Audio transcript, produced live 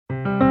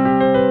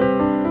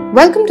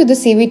Welcome to the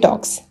CV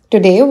Talks.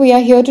 Today, we are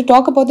here to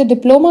talk about the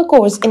Diploma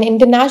course in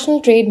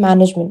International Trade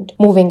Management.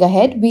 Moving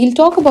ahead, we'll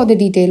talk about the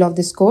detail of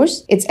this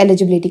course, its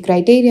eligibility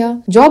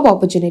criteria, job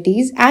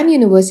opportunities, and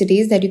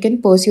universities that you can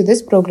pursue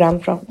this program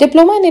from.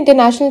 Diploma in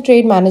International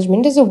Trade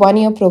Management is a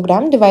one-year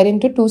program divided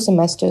into 2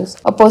 semesters.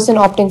 A person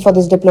opting for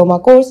this diploma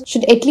course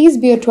should at least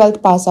be a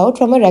 12th pass out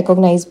from a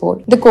recognized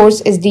board. The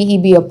course is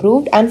DEB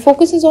approved and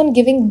focuses on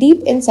giving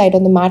deep insight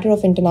on the matter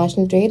of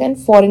international trade and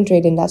foreign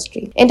trade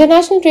industry.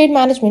 International Trade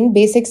Management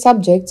basic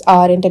subjects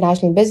are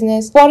international business,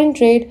 foreign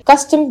trade,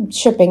 custom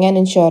shipping and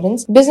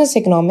insurance, business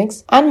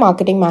economics, and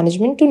marketing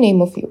management, to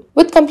name a few.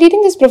 With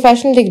completing this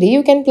professional degree,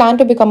 you can plan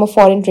to become a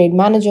foreign trade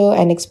manager,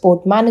 an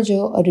export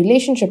manager, a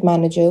relationship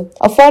manager,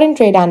 a foreign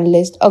trade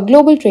analyst, a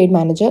global trade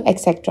manager,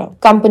 etc.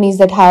 Companies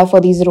that hire for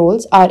these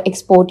roles are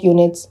export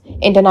units,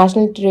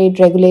 international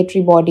trade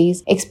regulatory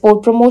bodies,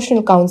 export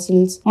promotional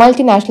councils,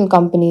 multinational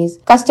companies,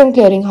 custom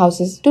clearing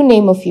houses, to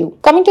name a few.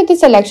 Coming to the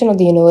selection of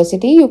the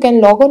university, you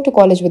can log on to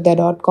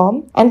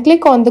collegevidya.com and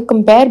click on the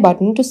compare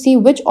button to see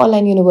which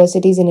online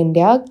universities in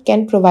India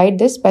can provide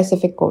this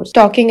specific course.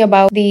 Talking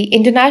about the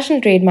International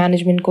Trade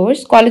Management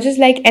course, colleges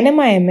like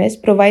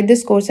NMIMS provide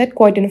this course at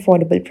quite an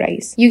affordable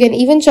price. You can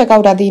even check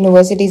out other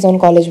universities on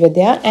College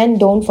Vidya, and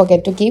don't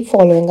forget to keep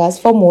following us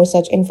for more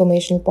such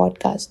informational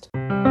podcasts.